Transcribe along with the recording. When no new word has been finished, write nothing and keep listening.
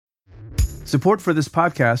Support for this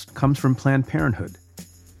podcast comes from Planned Parenthood.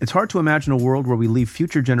 It's hard to imagine a world where we leave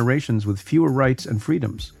future generations with fewer rights and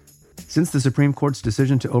freedoms. Since the Supreme Court's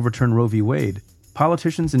decision to overturn Roe v. Wade,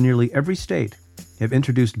 politicians in nearly every state have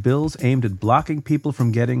introduced bills aimed at blocking people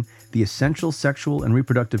from getting the essential sexual and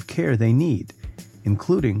reproductive care they need,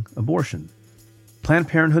 including abortion. Planned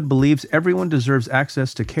Parenthood believes everyone deserves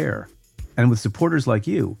access to care, and with supporters like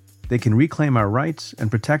you, they can reclaim our rights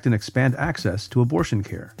and protect and expand access to abortion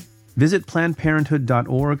care. Visit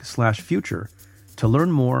PlannedParenthood.org/future to learn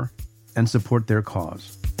more and support their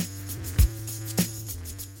cause.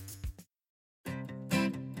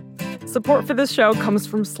 Support for this show comes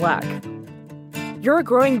from Slack. You're a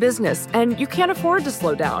growing business, and you can't afford to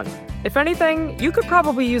slow down. If anything, you could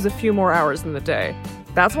probably use a few more hours in the day.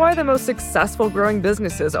 That's why the most successful growing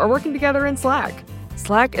businesses are working together in Slack.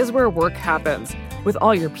 Slack is where work happens, with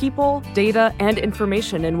all your people, data, and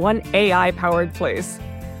information in one AI-powered place.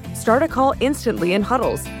 Start a call instantly in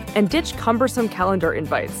huddles and ditch cumbersome calendar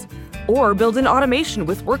invites. Or build an automation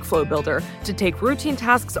with Workflow Builder to take routine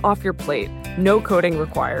tasks off your plate. No coding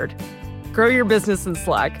required. Grow your business in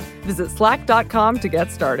Slack. Visit slack.com to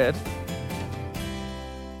get started.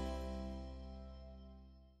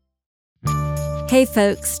 Hey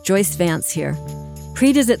folks, Joyce Vance here.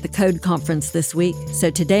 Preet is at the Code Conference this week,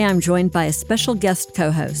 so today I'm joined by a special guest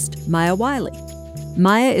co-host, Maya Wiley.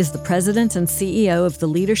 Maya is the president and CEO of the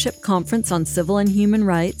Leadership Conference on Civil and Human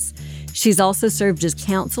Rights. She's also served as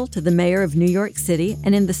counsel to the mayor of New York City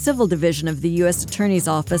and in the civil division of the U.S. Attorney's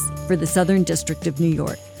Office for the Southern District of New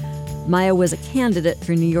York. Maya was a candidate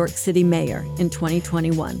for New York City mayor in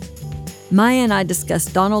 2021. Maya and I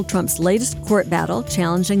discussed Donald Trump's latest court battle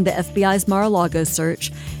challenging the FBI's Mar-a-Lago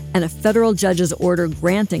search and a federal judge's order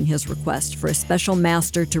granting his request for a special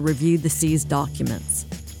master to review the seized documents.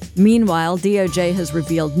 Meanwhile, DOJ has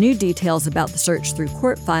revealed new details about the search through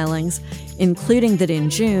court filings, including that in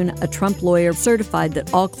June, a Trump lawyer certified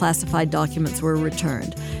that all classified documents were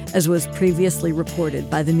returned, as was previously reported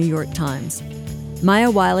by the New York Times.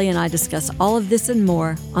 Maya Wiley and I discuss all of this and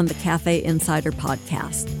more on the Cafe Insider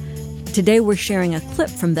podcast. Today we're sharing a clip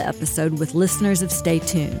from the episode with listeners of Stay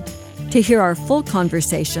Tuned. To hear our full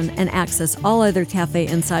conversation and access all other Cafe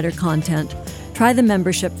Insider content, try the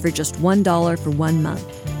membership for just $1 for 1 month.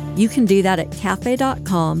 You can do that at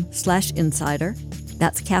cafe.com/insider.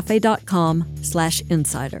 That's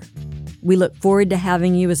cafe.com/insider. We look forward to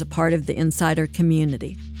having you as a part of the Insider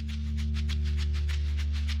community.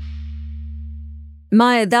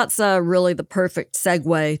 Maya, that's really the perfect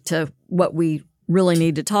segue to what we really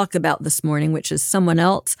need to talk about this morning, which is someone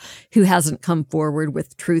else who hasn't come forward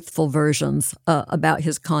with truthful versions about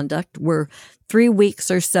his conduct. We're 3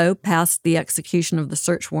 weeks or so past the execution of the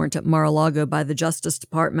search warrant at Mar-a-Lago by the Justice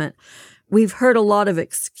Department. We've heard a lot of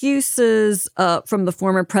excuses from the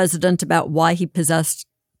former president about why he possessed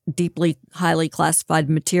deeply, highly classified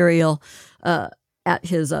material at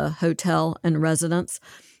his hotel and residence.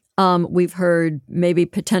 We've heard maybe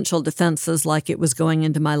potential defenses like it was going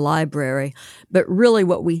into my library. But really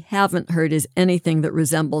what we haven't heard is anything that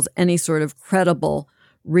resembles any sort of credible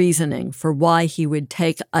reasoning for why he would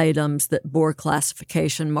take items that bore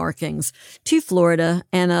classification markings to Florida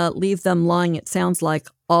and leave them lying, it sounds like,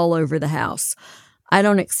 all over the house. I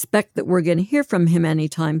don't expect that we're going to hear from him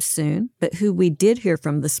anytime soon, but who we did hear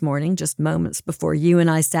from this morning, just moments before you and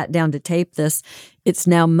I sat down to tape this, it's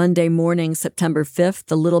now Monday morning, September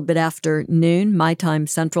 5th, a little bit after noon, my time,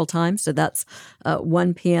 Central Time, so that's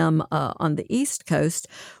 1 p.m. On the East Coast,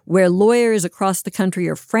 where lawyers across the country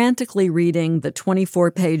are frantically reading the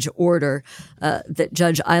 24-page order that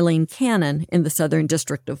Judge Eileen Cannon in the Southern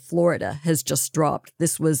District of Florida has just dropped.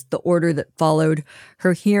 This was the order that followed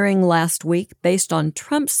her hearing last week based on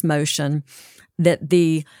Trump's motion that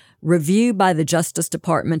the review by the Justice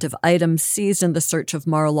Department of items seized in the search of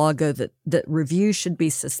Mar-a-Lago, that review should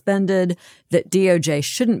be suspended, that DOJ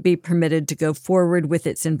shouldn't be permitted to go forward with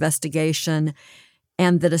its investigation,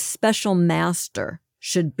 and that a special master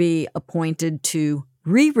should be appointed to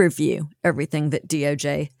re-review everything that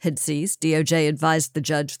DOJ had seized. DOJ advised the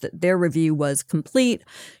judge that their review was complete.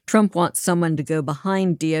 Trump wants someone to go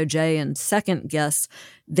behind DOJ and second-guess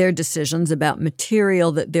their decisions about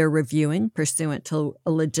material that they're reviewing pursuant to a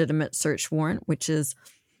legitimate search warrant, which is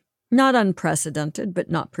not unprecedented, but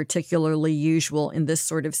not particularly usual in this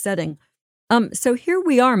sort of setting. So here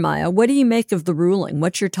we are, Maya. What do you make of the ruling?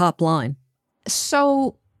 What's your top line?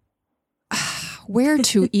 So where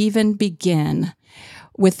to even begin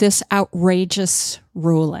with this outrageous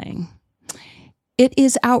ruling? It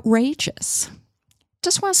is outrageous.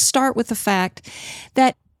 Just want to start with the fact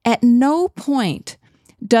that at no point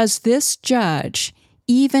does this judge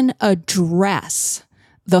even address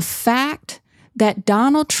the fact that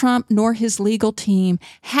Donald Trump nor his legal team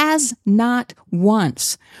has not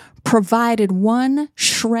once provided one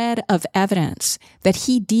shred of evidence that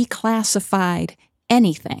he declassified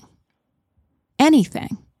anything.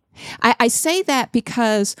 Anything. I say that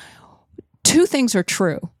because two things are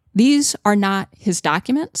true. These are not his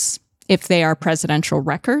documents, if they are presidential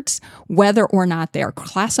records, whether or not they are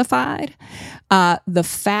classified. The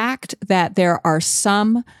fact that there are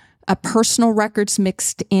some personal records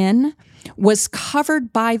mixed in was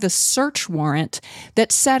covered by the search warrant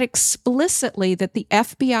that said explicitly that the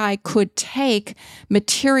FBI could take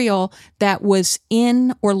material that was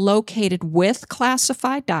in or located with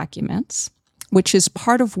classified documents, which is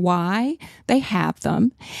part of why they have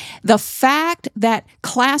them. The fact that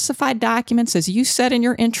classified documents, as you said in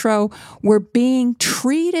your intro, were being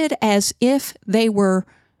treated as if they were,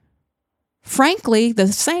 frankly,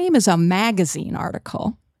 the same as a magazine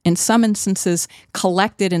article, in some instances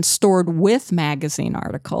collected and stored with magazine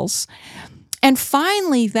articles. And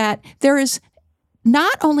finally, that there is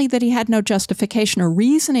not only that he had no justification or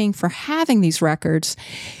reasoning for having these records,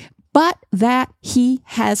 but that he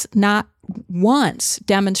has not once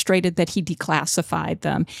demonstrated that he declassified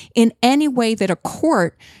them in any way that a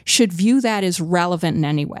court should view that as relevant in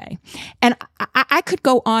any way. And I could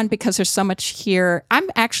go on because there's so much here. I'm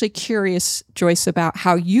actually curious, Joyce, about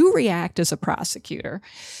how you react as a prosecutor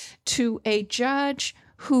to a judge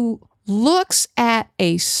who looks at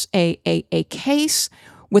a case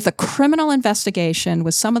with a criminal investigation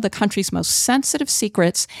with some of the country's most sensitive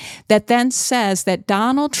secrets that then says that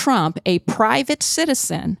Donald Trump, a private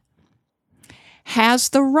citizen, has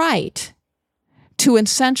the right to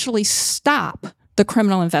essentially stop the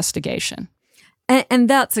criminal investigation. And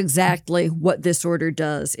that's exactly what this order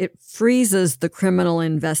does. It freezes the criminal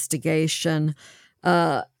investigation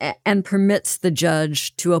and permits the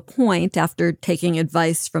judge to appoint, after taking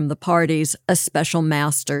advice from the parties, a special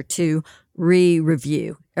master to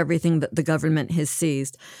re-review everything that the government has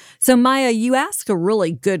seized. So, Maya, you ask a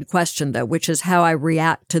really good question, though, which is how I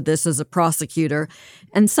react to this as a prosecutor.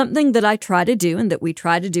 And something that I try to do and that we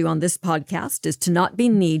try to do on this podcast is to not be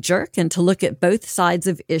knee-jerk and to look at both sides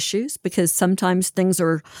of issues, because sometimes things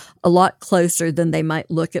are a lot closer than they might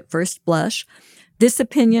look at first blush. This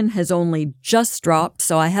opinion has only just dropped,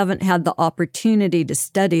 so I haven't had the opportunity to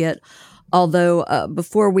study it. Although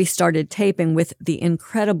before we started taping with the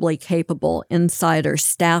incredibly capable Insider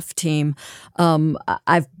staff team,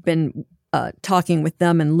 I've been talking with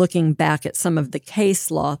them and looking back at some of the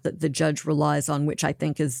case law that the judge relies on, which I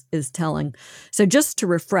think is telling. So just to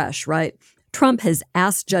refresh, right? Trump has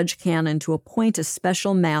asked Judge Cannon to appoint a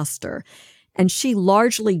special master, and she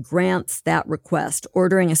largely grants that request,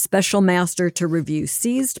 ordering a special master to review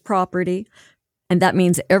seized property, and that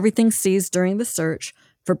means everything seized during the search,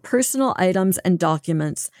 for personal items and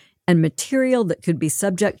documents and material that could be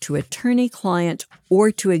subject to attorney-client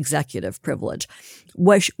or to executive privilege.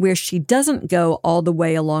 Where she doesn't go all the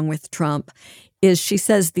way along with Trump is she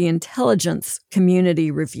says the intelligence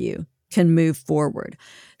community review can move forward.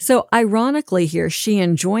 So ironically here, she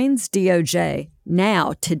enjoins DOJ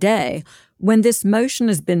now, today, when this motion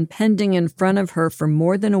has been pending in front of her for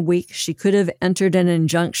more than a week. She could have entered an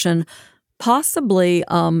injunction possibly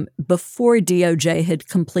before DOJ had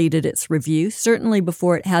completed its review, certainly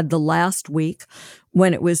before it had the last week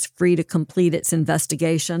when it was free to complete its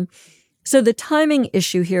investigation. So the timing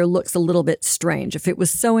issue here looks a little bit strange. If it was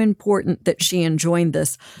so important that she enjoined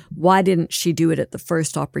this, why didn't she do it at the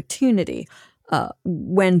first opportunity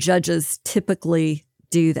when judges typically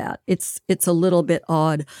do that? It's a little bit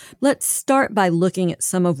odd. Let's start by looking at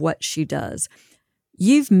some of what she does.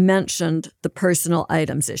 You've mentioned the personal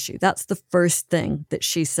items issue. That's the first thing that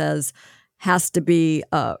she says has to be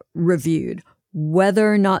reviewed,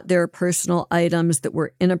 whether or not there are personal items that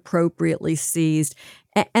were inappropriately seized.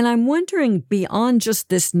 And I'm wondering, beyond just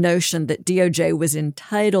this notion that DOJ was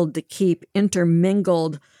entitled to keep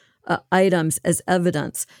intermingled items as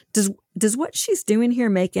evidence, does what she's doing here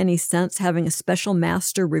make any sense, having a special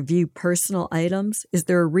master review personal items? Is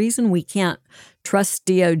there a reason we can't trust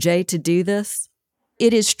DOJ to do this?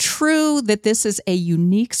 It is true that this is a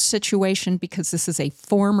unique situation because this is a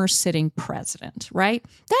former sitting president, right?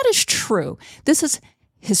 That is true. This is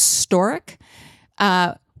historic.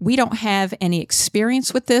 We don't have any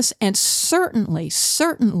experience with this. And certainly,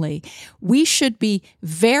 we should be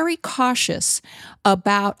very cautious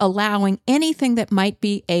about allowing anything that might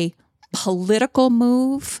be a political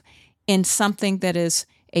move in something that is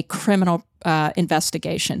a criminal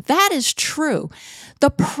investigation. That is true. The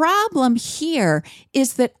problem here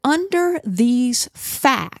is that under these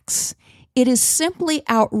facts, it is simply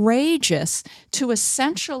outrageous to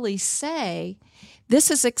essentially say this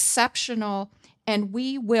is exceptional and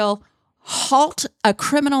we will halt a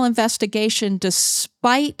criminal investigation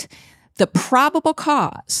despite the probable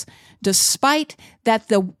cause, despite that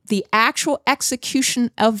the actual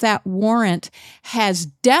execution of that warrant has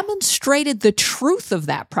demonstrated the truth of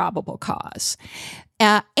that probable cause.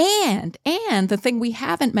 And the thing we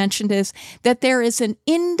haven't mentioned is that there is an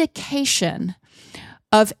indication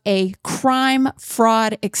of a crime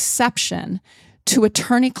fraud exception to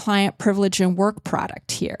attorney-client privilege and work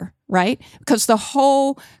product here, right? Because the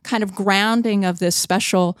whole kind of grounding of this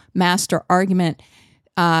special master argument,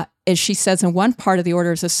 as she says in one part of the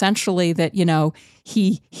order, is essentially that,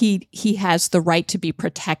 he has the right to be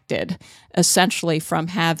protected, essentially, from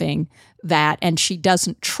having that, and she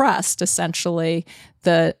doesn't trust, essentially,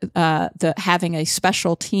 the having a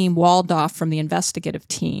special team walled off from the investigative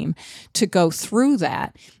team to go through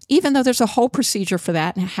that, even though there's a whole procedure for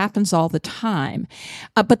that and it happens all the time.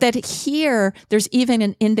 But that here, there's even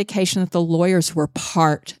an indication that the lawyers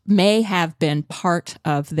may have been part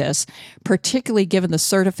of this, particularly given the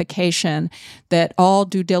certification that all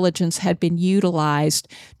due diligence had been utilized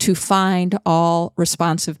to find all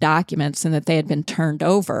responsive documents and that they had been turned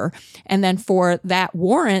over. And then for that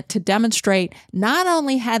warrant to demonstrate not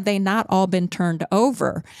only had they not all been turned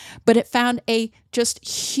over, but it found a just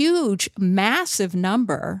huge, massive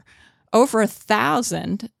number, over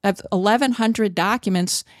 1,000 of 1,100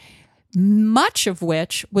 documents, much of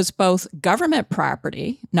which was both government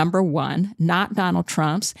property, number one, not Donald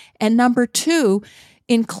Trump's, and number two,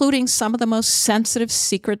 including some of the most sensitive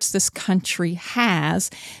secrets this country has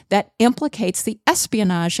that implicates the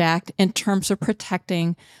Espionage Act in terms of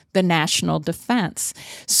protecting the national defense.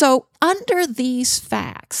 So under these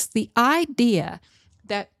facts, the idea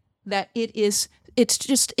that it's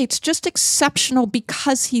just exceptional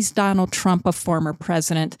because he's Donald Trump, a former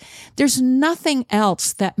president. There's nothing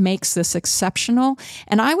else that makes this exceptional.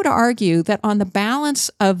 And I would argue that on the balance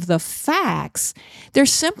of the facts,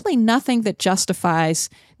 there's simply nothing that justifies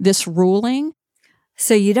this ruling.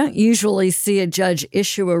 So you don't usually see a judge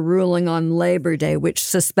issue a ruling on Labor Day, which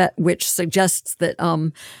suggests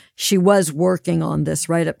that she was working on this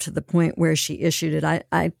right up to the point where she issued it.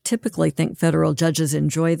 I typically think federal judges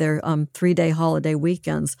enjoy their 3-day holiday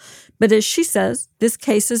weekends. But as she says, this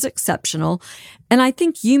case is exceptional. And I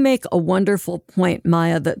think you make a wonderful point,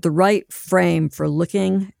 Maya, that the right frame for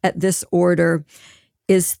looking at this order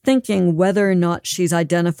is thinking whether or not she's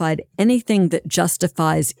identified anything that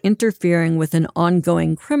justifies interfering with an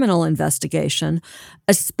ongoing criminal investigation,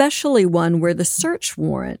 especially one where the search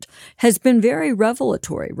warrant has been very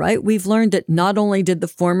revelatory, right? We've learned that not only did the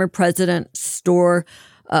former president store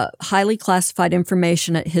highly classified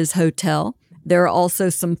information at his hotel, there are also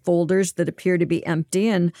some folders that appear to be empty,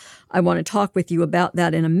 and I want to talk with you about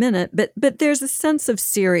that in a minute. But there's a sense of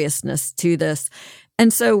seriousness to this.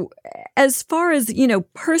 And so as far as,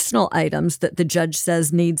 personal items that the judge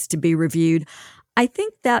says needs to be reviewed, I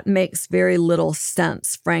think that makes very little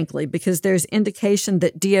sense, frankly, because there's indication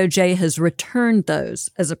that DOJ has returned those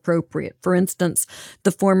as appropriate. For instance,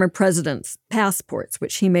 the former president's passports,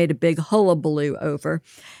 which he made a big hullabaloo over.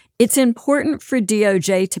 It's important for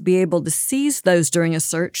DOJ to be able to seize those during a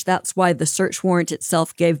search. That's why the search warrant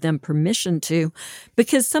itself gave them permission to,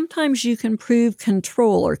 because sometimes you can prove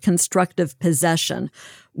control or constructive possession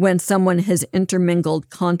when someone has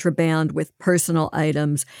intermingled contraband with personal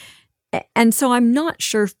items. And so I'm not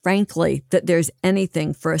sure, frankly, that there's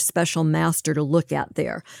anything for a special master to look at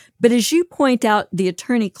there. But as you point out, the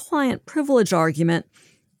attorney-client privilege argument,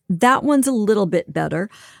 that one's a little bit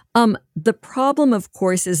better. The problem, of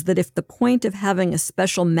course, is that if the point of having a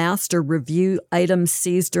special master review items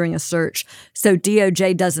seized during a search, so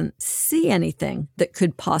DOJ doesn't see anything that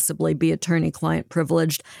could possibly be attorney-client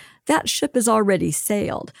privileged, that ship has already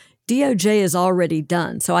sailed. DOJ is already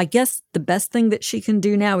done. So I guess the best thing that she can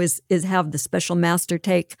do now is have the special master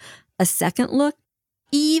take a second look.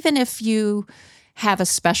 Even if you have a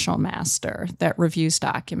special master that reviews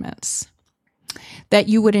documents, that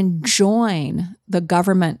you would enjoin the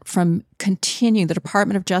government from continuing, the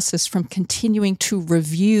Department of Justice from continuing to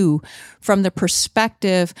review from the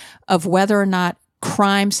perspective of whether or not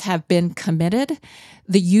crimes have been committed,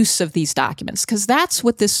 the use of these documents, because that's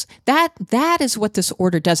what that is what this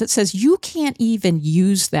order does. It says you can't even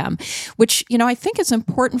use them, which, I think is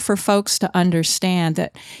important for folks to understand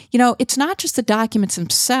that, it's not just the documents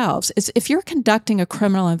themselves. It's if you're conducting a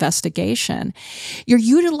criminal investigation, you're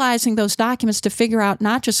utilizing those documents to figure out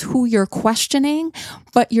not just who you're questioning,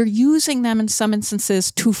 but you're using them in some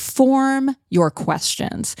instances to form your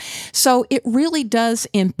questions. So it really does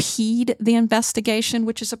impede the investigation,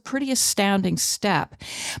 which is a pretty astounding step.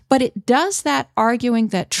 But it does that arguing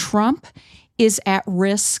that Trump is at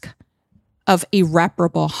risk of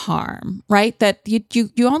irreparable harm, right? That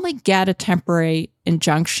you only get a temporary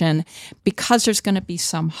injunction because there's going to be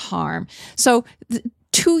some harm. So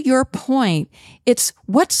to your point, it's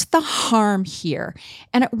what's the harm here?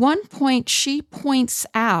 And at one point, she points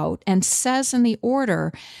out and says in the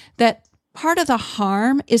order that part of the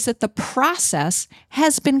harm is that the process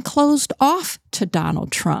has been closed off to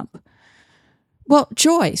Donald Trump. Well,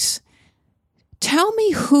 Joyce, tell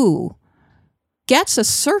me who gets a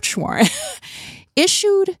search warrant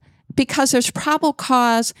issued because there's probable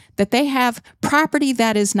cause that they have property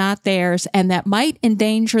that is not theirs and that might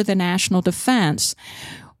endanger the national defense,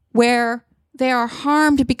 where they are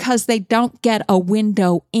harmed because they don't get a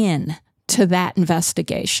window in to that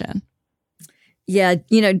investigation. Yeah,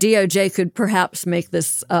 DOJ could perhaps make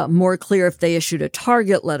this more clear if they issued a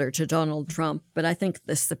target letter to Donald Trump. But I think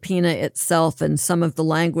the subpoena itself and some of the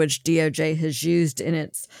language DOJ has used in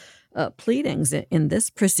its pleadings in this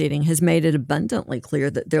proceeding has made it abundantly clear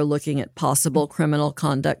that they're looking at possible criminal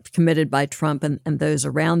conduct committed by Trump and those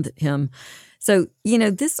around him. So,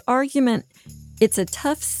 this argument, it's a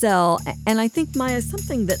tough sell. And I think, Maya,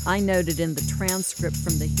 something that I noted in the transcript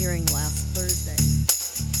from the hearing last Thursday.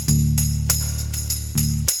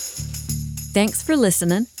 Thanks for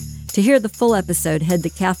listening. To hear the full episode, head to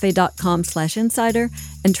cafe.com/insider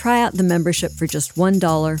and try out the membership for just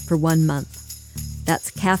 $1 for 1 month.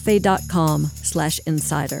 That's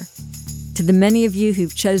cafe.com/insider. To the many of you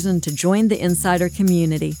who've chosen to join the Insider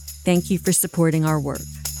community, thank you for supporting our work.